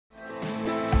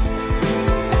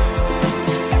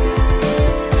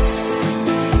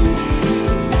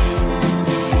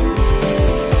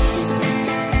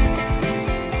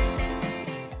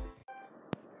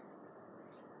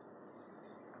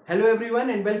Hello everyone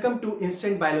and welcome to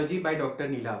Instant Biology by Dr.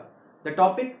 Neela. The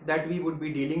topic that we would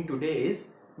be dealing today is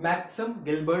Maxam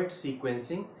Gilbert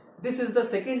Sequencing. This is the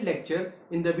second lecture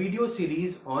in the video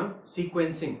series on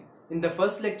sequencing. In the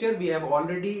first lecture we have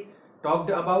already talked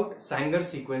about Sanger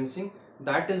sequencing.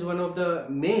 That is one of the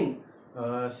main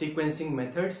sequencing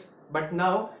methods, but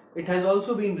now it has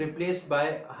also been replaced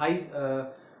by high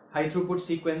throughput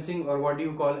sequencing, or what do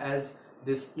you call as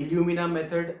this Illumina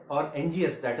method, or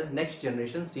NGS, that is next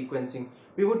generation sequencing.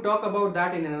 We would talk about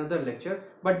that in another lecture,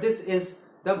 but this is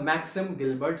the Maxam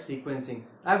Gilbert sequencing.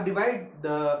 I have divided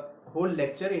the whole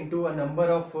lecture into a number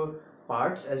of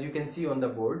parts, as you can see on the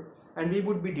board, and we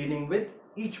would be dealing with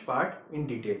each part in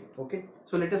detail. Okay,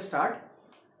 so let us start.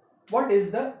 What is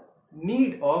the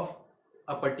need of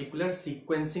a particular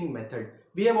sequencing method?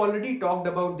 We have already talked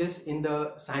about this in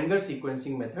the Sanger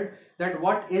sequencing method, that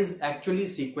what is actually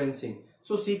sequencing.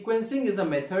 So sequencing is a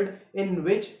method in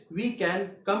which we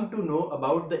can come to know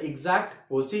about the exact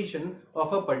position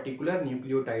of a particular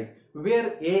nucleotide,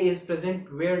 where A is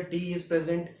present, where T is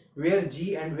present, where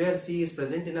G and where C is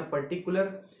present in a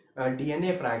particular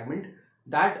DNA fragment,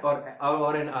 that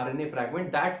or an RNA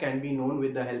fragment, that can be known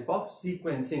with the help of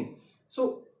sequencing.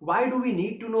 So why do we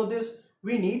need to know this?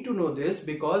 We need to know this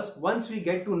because once we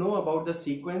get to know about the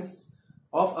sequence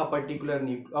of a particular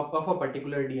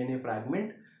DNA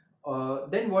fragment,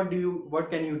 then what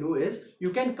can you do is you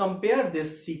can compare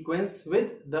this sequence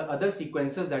with the other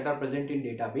sequences that are present in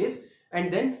database,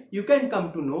 and then you can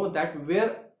come to know that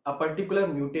where a particular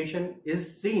mutation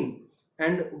is seen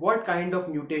and what kind of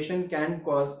mutation can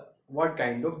cause what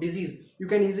kind of disease. You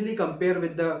can easily compare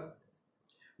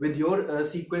with your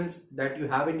sequence that you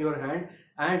have in your hand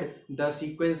and the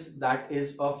sequence that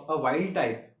is of a wild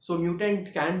type. So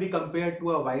mutant can be compared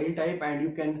to a wild type, and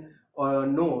you can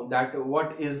know that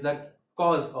what is the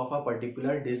cause of a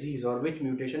particular disease, or which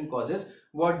mutation causes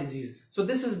what disease. So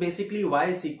this is basically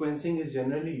why sequencing is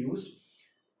generally used.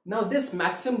 Now this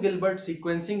Maxam Gilbert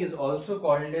sequencing is also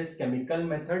called as chemical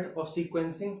method of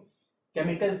sequencing,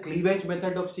 chemical cleavage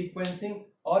method of sequencing,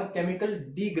 or chemical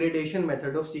degradation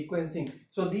method of sequencing.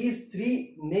 So these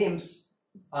three names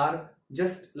are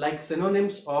just like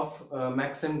synonyms of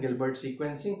Maxam Gilbert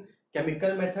sequencing: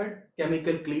 chemical method,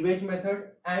 chemical cleavage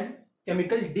method, and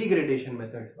chemical degradation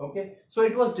method. Okay, so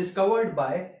it was discovered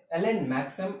by Alan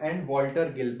Maxam and Walter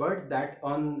Gilbert. That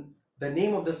on the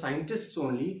name of the scientists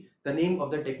only, the name of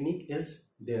the technique is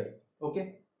there.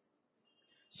 Okay,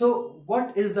 so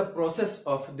what is the process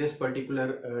of this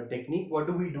particular technique? What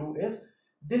do we do is,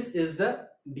 this is the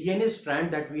DNA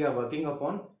strand that we are working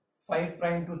upon.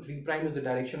 5' to 3' is the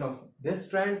direction of this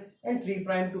strand, and 3'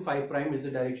 to 5' is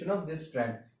the direction of this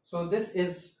strand. So this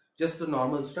is just the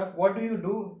normal stuff. What do you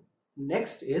do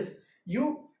next is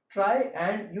you try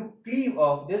and you cleave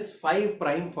off this 5'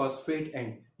 phosphate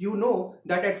end. You know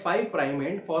that at 5'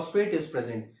 end phosphate is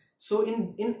present. So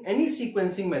in any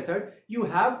sequencing method, you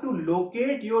have to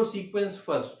locate your sequence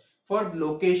first. For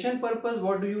location purpose,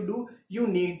 what do? You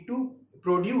need to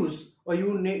produce, or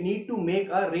you need to make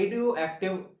a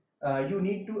radioactive, you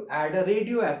need to add a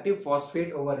radioactive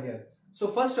phosphate over here. So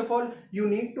first of all, you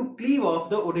need to cleave off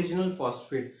the original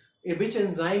phosphate. Which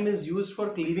enzyme is used for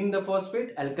cleaving the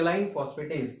phosphate? Alkaline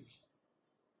phosphatase.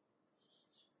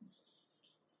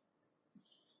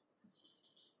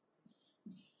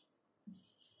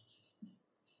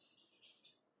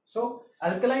 So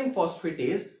alkaline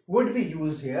phosphatase would be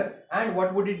used here, and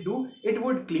what would it do? It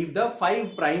would cleave the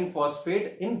 5'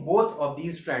 phosphate in both of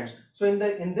these strands. So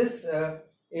in this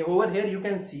over here you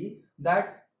can see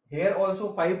that here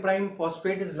also 5'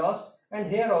 phosphate is lost, and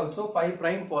here also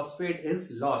 5' phosphate is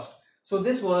lost. So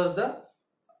this was the,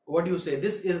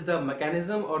 this is the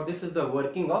mechanism, or this is the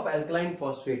working of alkaline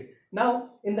phosphate. Now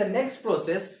in the next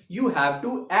process you have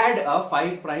to add a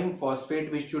 5'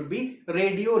 phosphate which should be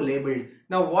radio labeled.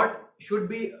 Now what should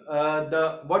be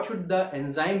the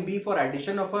enzyme be for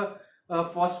addition of a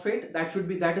phosphate that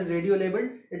is radio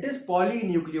labeled? It is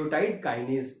polynucleotide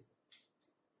kinase.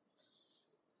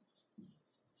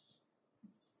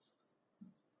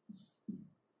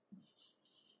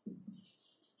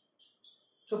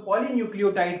 So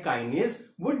polynucleotide kinase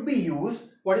would be used.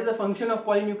 What is the function of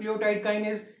polynucleotide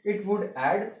kinase? It would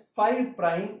add 5'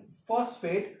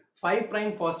 phosphate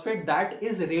that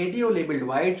is radio labeled.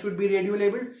 Why it should be radio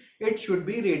labeled? It should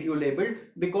be radio labeled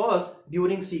because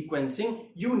during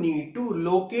sequencing you need to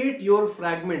locate your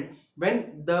fragment.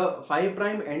 When the 5'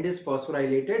 end is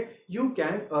phosphorylated, you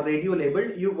can radio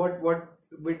labeled. What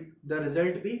would the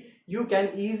result be? You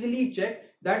can easily check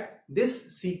that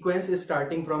this sequence is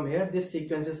starting from here, this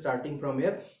sequence is starting from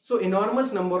here. So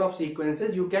enormous number of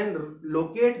sequences, you can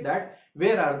locate that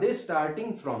where are they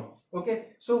starting from. Okay,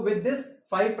 so with this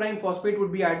 5' phosphate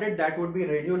would be added, that would be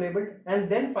radio labeled, and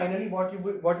then finally what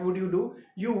would you do?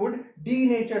 You would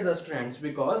denature the strands,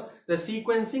 because the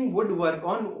sequencing would work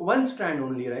on one strand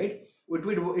only, right?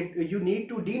 You need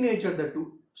to denature the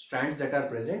two strands that are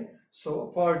present.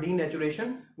 So for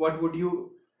denaturation, what would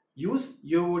you use?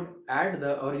 You would add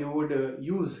you would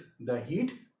use the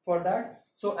heat for that.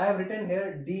 So I have written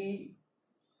here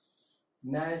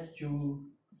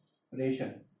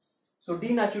denaturation. So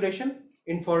denaturation,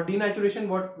 for denaturation,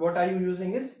 what are you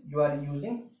using is, you are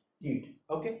using heat.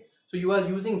 Okay, so you are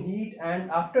using heat, and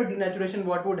after denaturation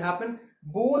what would happen?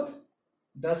 Both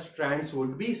the strands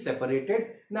would be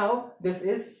separated. Now this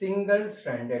is single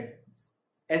stranded,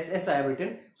 SS I have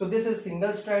written. So this is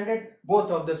single stranded,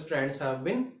 both of the strands have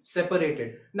been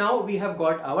separated. Now we have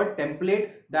got our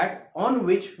template,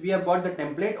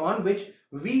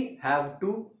 we have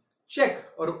to check,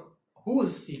 or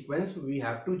whose sequence we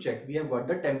have to check. We have got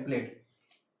the template.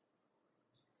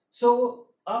 So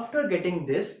after getting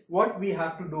this, what we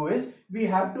have to do is, we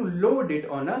have to load it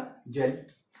on a gel.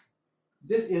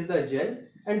 This is the gel,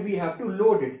 and we have to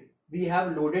load it. We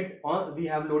have loaded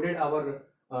our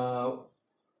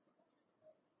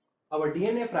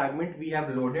DNA fragment, we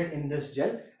have loaded in this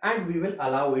gel, and we will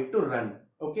allow it to run.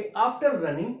 Okay, after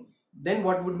running, then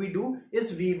what would we do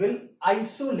is, we will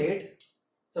isolate.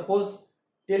 Suppose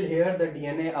till here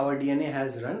our DNA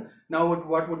has run. Now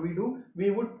what would we do?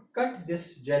 We would cut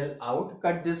this gel out,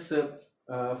 cut this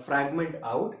fragment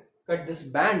out, cut this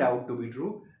band out to be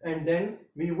true, and then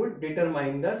we would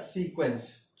determine the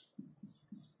sequence.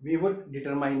 We would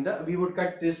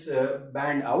cut this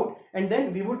band out, and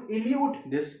then we would elute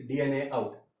this DNA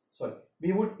out.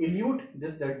 We would elute the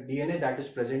DNA that is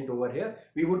present over here.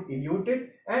 We would elute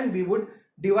it, and we would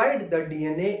divide the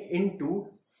DNA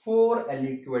into 4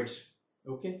 aliquots.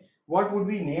 Okay, what would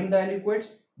we name the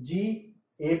aliquots? G,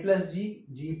 A plus G,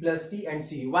 G plus T, and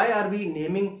C. Why are we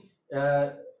naming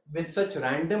with such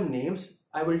random names?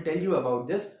 I will tell you about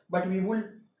this, but we will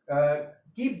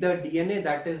keep the DNA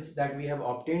that we have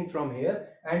obtained from here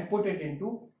and put it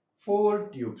into 4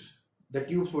 tubes. The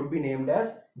tubes would be named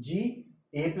as G,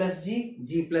 A plus G,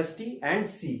 G plus T, and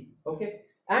C. Okay,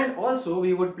 and also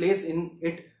we would place in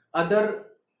it other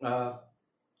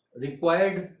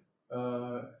required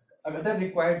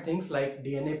things like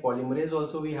DNA polymerase.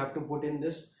 Also we have to put in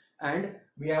this, and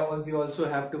we also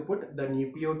have to put the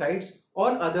nucleotides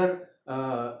or other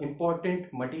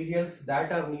important materials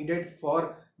that are needed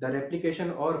for the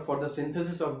replication or for the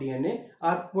synthesis of DNA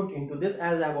are put into this,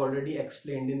 as I have already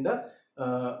explained in the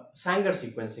Sanger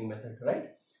sequencing method, right?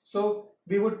 So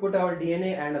we would put our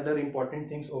DNA and other important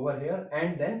things over here,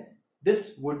 and then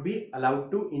this would be allowed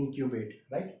to incubate,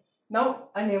 right? Now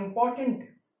an important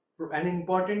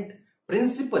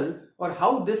principle, or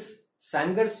how this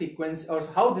Sanger sequence, or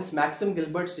how this Maxam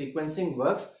Gilbert sequencing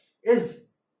works, is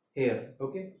here.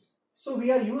 Okay, so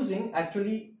we are using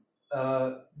actually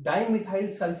dimethyl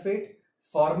sulfate,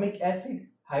 formic acid,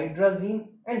 hydrazine,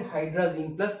 and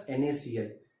hydrazine plus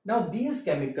NaCl. Now these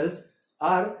chemicals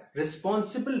are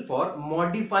responsible for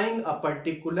modifying a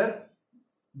particular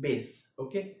base.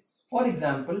 Okay, for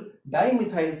example,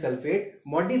 dimethyl sulfate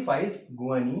modifies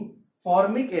guanine,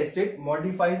 formic acid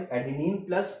modifies adenine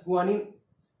plus guanine.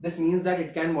 This means that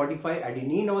it can modify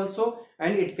adenine also,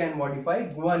 and it can modify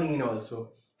guanine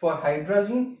also. For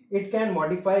hydrazine, it can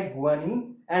modify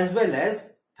guanine as well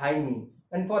as thymine,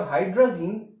 and for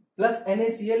hydrazine plus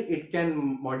NaCl, it can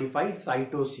modify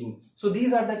cytosine. So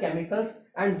these are the chemicals,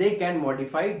 and they can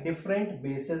modify different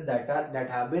bases that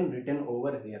have been written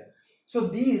over here. So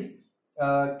these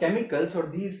chemicals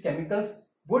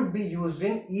would be used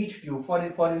in each tube. For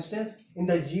instance, in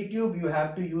the G tube you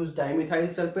have to use dimethyl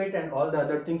sulfate, and all the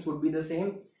other things would be the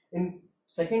same. In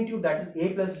second tube, that is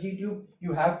A plus G tube,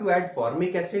 you have to add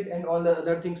formic acid, and all the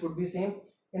other things would be same.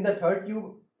 In the third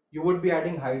tube, you would be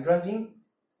adding hydrazine,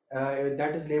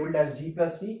 that is labeled as G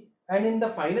plus T, and in the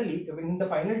final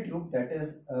tube, that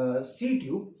is C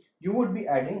tube, you would be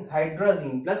adding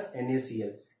hydrazine plus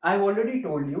NaCl. I have already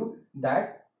told you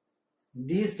that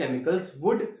these chemicals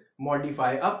would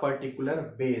modify a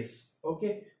particular base.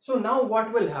 Okay, so now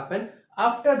what will happen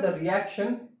after the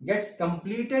reaction gets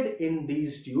completed in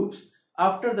these tubes?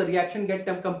 After the reaction gets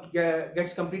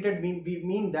completed, we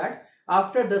mean that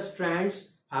after the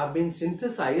strands have been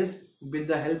synthesized with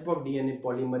the help of DNA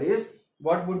polymerase,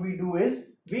 what would we do is,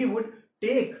 we would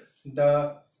take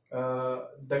the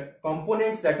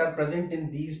components that are present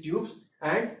in these tubes,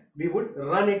 and we would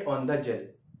run it on the gel.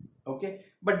 Okay,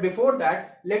 but before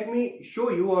that, let me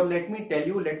show you, or let me tell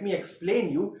you, let me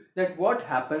explain you that what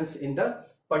happens in the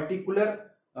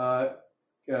particular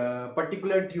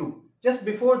tube. Just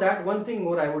before that, one thing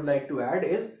more I would like to add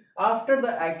is, after the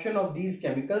action of these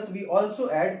chemicals, we also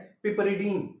add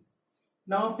piperidine.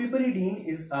 Now piperidine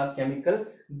is a chemical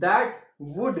that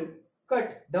would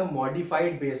cut the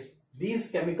modified base. These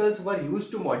chemicals were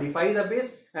used to modify the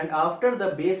base, and after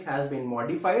the base has been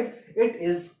modified, it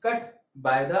is cut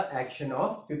by the action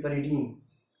of piperidine.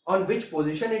 On which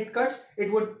position it cuts?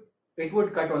 It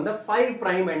would cut on the 5'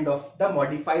 end of the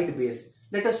modified base.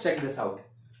 Let us check this out.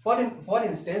 For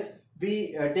instance,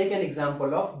 we take an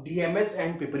example of DMS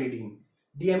and piperidine.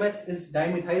 DMS is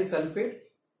dimethyl sulfate.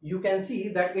 You can see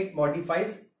that it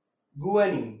modifies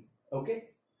guanine. Okay.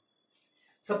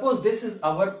 Suppose this is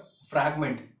our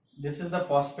fragment. This is the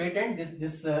phosphate end.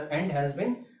 This end has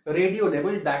been radio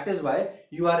labeled. That is why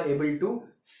you are able to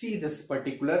see this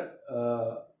particular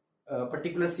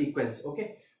sequence.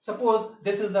 Okay. Suppose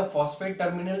this is the phosphate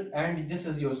terminal and this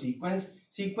is your sequence.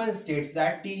 Sequence states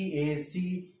that TAC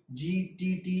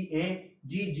GTTA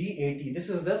GGAT. This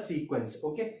is the sequence.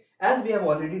 Okay. As we have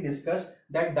already discussed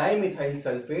that dimethyl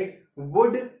sulfate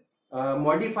would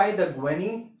modify the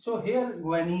guanine. So here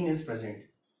guanine is present.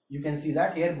 You can see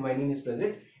that here guanine is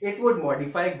present. It would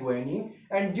modify guanine,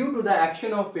 and due to the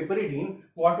action of piperidine,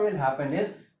 what will happen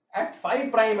is at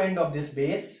 5' end of this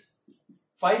base,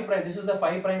 5', this is the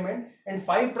 5' end, and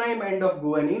 5' end of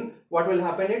guanine, what will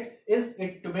happen is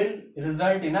it will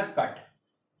result in a cut.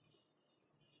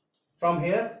 From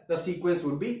here the sequence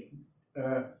would be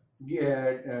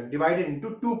divided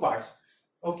into 2 parts.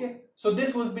 Okay, so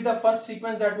this would be the first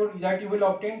sequence that you will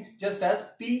obtain, just as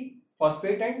P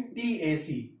phosphate and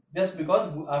TAC, just because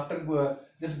after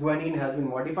this guanine has been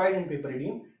modified and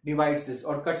piperidine divides this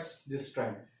or cuts this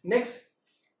strand. Next,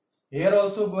 here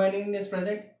also guanine is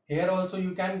present, here also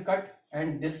you can cut,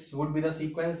 and this would be the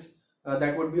sequence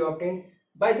that would be obtained.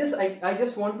 By this I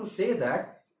just want to say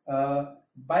that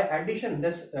by addition,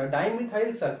 this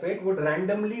dimethyl sulfate would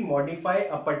randomly modify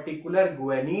a particular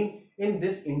guanine in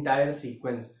this entire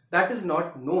sequence. That is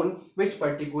not known which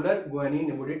particular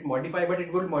guanine would it modify, but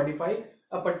it would modify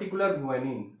a particular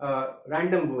guanine,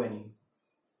 random guanine.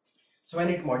 So when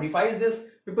it modifies this,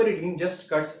 piperidine just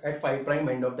cuts at 5'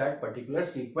 end of that particular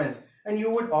sequence, and you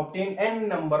would obtain n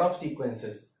number of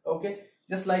sequences. Okay,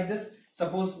 just like this.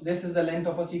 Suppose this is the length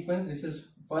of a sequence. This is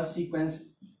first sequence.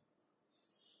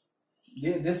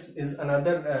 This is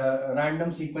another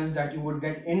random sequence that you would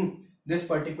get in this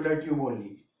particular tube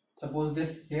only. Suppose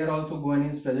this here also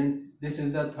guanine is present. This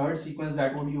is the third sequence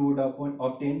that you would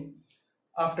obtain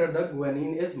after the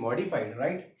guanine is modified,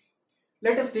 right?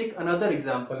 Let us take another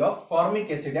example of formic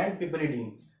acid and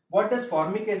piperidine. What does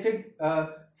formic acid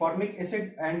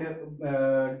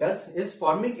does is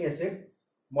formic acid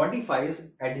modifies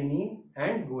adenine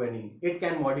and guanine. It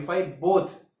can modify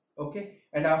both. Okay,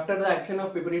 and after the action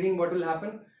of piperidine, what will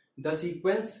happen? The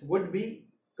sequence would be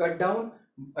cut down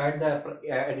at the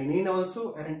adenine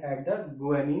also and at the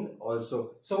guanine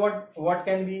also. So what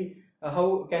can be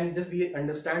how can this be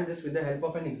understand this with the help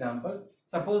of an example?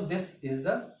 Suppose this is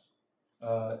the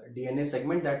DNA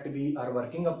segment that we are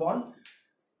working upon.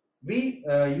 We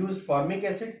use formic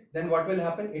acid. Then what will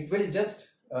happen? It will just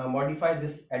modify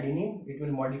this adenine. It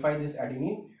will modify this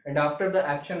adenine, and after the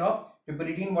action of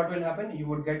piperidine, what will happen? You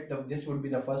would get this would be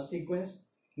the first sequence.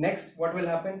 Next, what will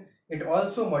happen? It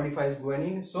also modifies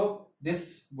guanine, so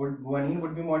guanine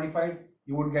would be modified.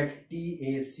 You would get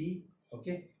TAC.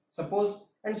 Okay, suppose,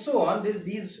 and so on.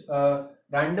 These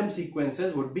random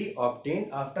sequences would be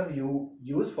obtained after you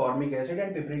use formic acid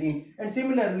and piperidine, and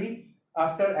similarly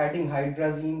after adding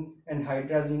hydrazine and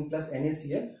hydrazine plus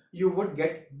NaCl, you would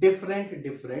get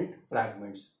different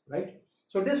fragments, right?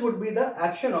 So this would be the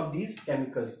action of these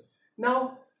chemicals.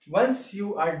 Now, once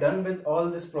you are done with all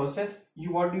this process,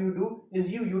 what do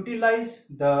is you utilize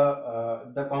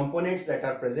the components that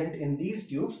are present in these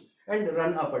tubes and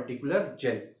run a particular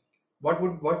gel. What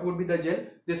would be the gel?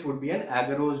 This would be an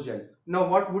agarose gel. Now,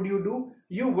 what would you do?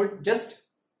 You would just,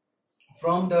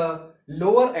 from the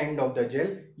lower end of the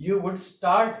gel, you would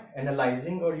start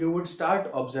analyzing, or you would start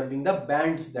observing the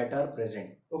bands that are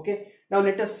present. Okay. Now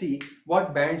let us see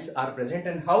what bands are present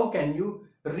and how can you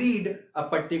read a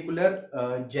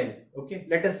particular gel. Okay,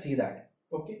 let us see that.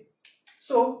 Okay,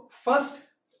 so first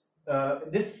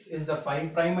this is the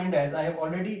 5' end, as I have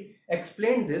already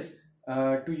explained this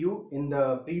to you in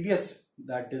the previous,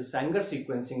 that is Sanger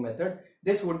sequencing method.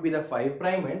 This would be the 5'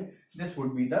 end, this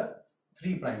would be the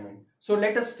 3' end. So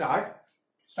let us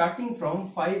starting from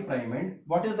 5' end.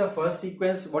 What is the first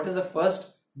sequence? What is the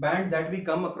first band that we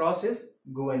come across is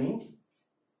guanine.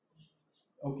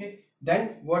 Okay,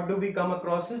 then what do we come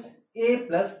across is A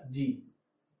plus G.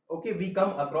 Okay, we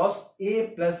come across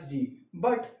A plus G,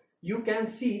 but you can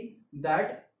see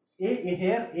that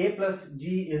here A plus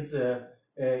G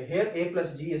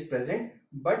is present,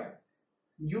 but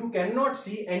you cannot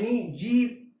see any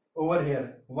G over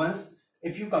here. Once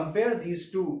if you compare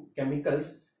these two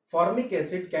chemicals, formic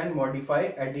acid can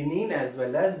modify adenine as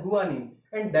well as guanine,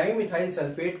 and dimethyl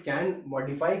sulfate can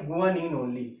modify guanine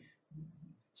only.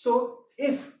 So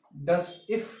if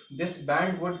this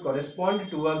band would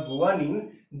correspond to a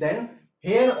guanine, then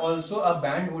here also a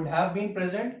band would have been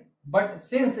present. But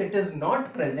since it is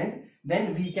not present,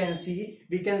 then we can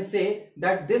say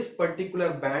that this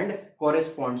particular band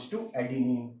corresponds to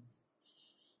adenine.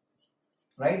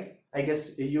 Right? I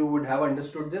guess you would have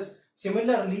understood this.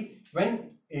 Similarly,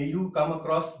 when you come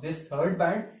across this third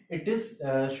band, it is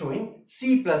showing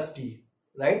C plus T.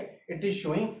 Right? It is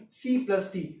showing C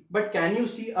plus T. But can you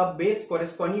see a base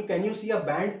corresponding? Can you see a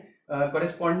band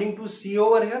corresponding to C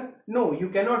over here? No, you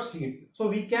cannot see it. So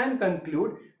we can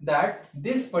conclude that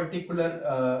this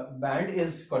particular band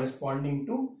is corresponding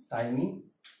to thymine.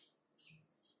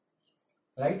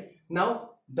 Right? Now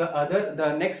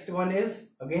the next one is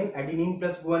again adenine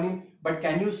plus guanine. But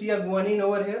can you see a guanine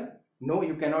over here? No,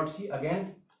 you cannot see.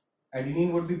 Again,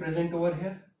 adenine would be present over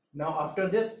here. Now after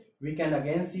this, we can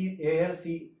again see here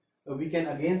C. We can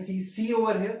again see C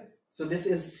over here. So this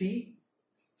is C.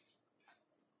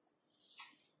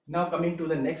 Now coming to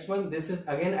the next one, this is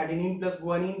again adenine plus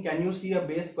guanine. Can you see a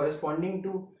base corresponding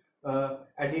to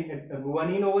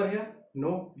guanine over here?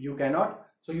 No, you cannot.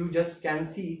 So you just can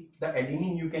see the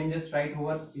adenine. You can just write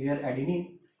over here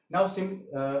adenine. Now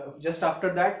just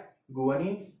after that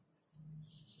guanine.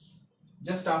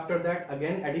 Just after that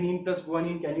again adenine plus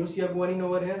guanine. Can you see a guanine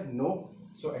over here? No.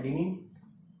 So adenine.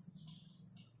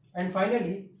 And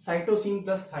finally cytosine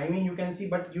plus thymine you can see,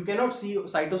 but you cannot see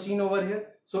cytosine over here.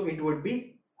 So it would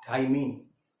be thymine.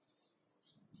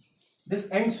 This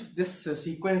ends, this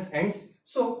sequence ends.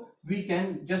 So we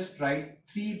can just write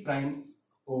 3'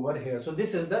 over here. So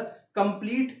this is the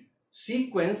complete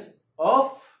sequence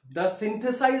of the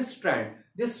synthesized strand.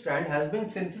 This strand has been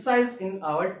synthesized in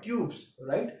our tubes,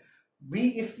 right?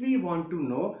 If we want to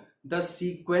know the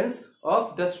sequence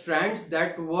of the strands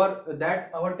that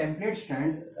our template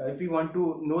strand, if we want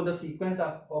to know the sequence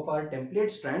of our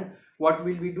template strand, what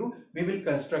will we do? We will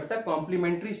construct a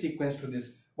complementary sequence to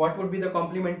this. What would be the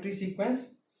complementary sequence?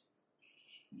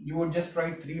 You would just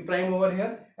write 3' over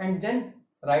here and then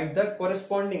write the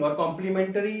corresponding or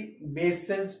complementary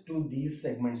bases to these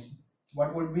segments.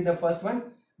 What would be the first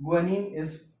one? Guanine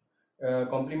is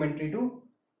complementary to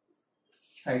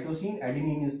cytosine,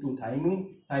 adenine is to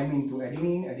thymine, thymine to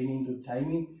adenine, adenine to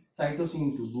thymine,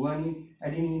 cytosine to guanine,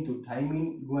 adenine to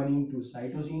thymine, guanine to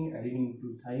cytosine, adenine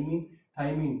to thymine,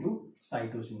 thymine to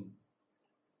cytosine.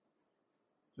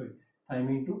 Sorry,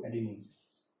 thymine to adenine.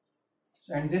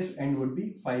 So, and this end would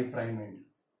be 5' end.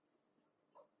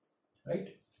 Right?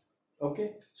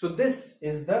 Okay. So this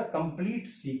is the complete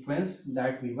sequence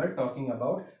that we were talking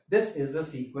about. This is the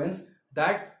sequence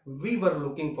that we were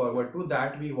looking forward to,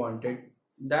 that we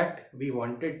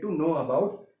wanted to know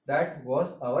about. That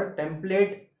was our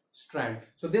template strand.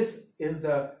 So this is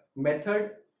the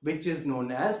method which is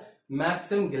known as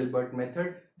Maxam Gilbert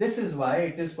method. This is why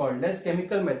it is called as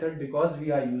chemical method, because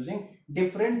we are using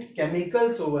different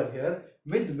chemicals over here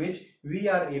with which we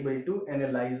are able to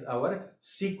analyze our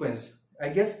sequence. I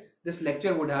guess this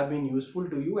lecture would have been useful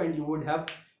to you and you would have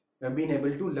been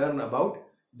able to learn about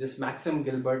this Maxam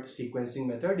Gilbert sequencing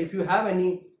method. If you have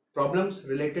any problems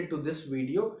related to this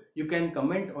video, you can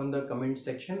comment on the comment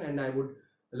section and I would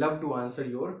love to answer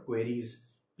your queries.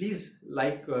 Please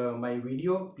like my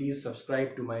video, please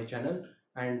subscribe to my channel,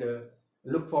 and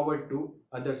look forward to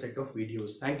other set of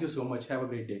videos. Thank you so much. Have a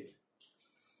great day.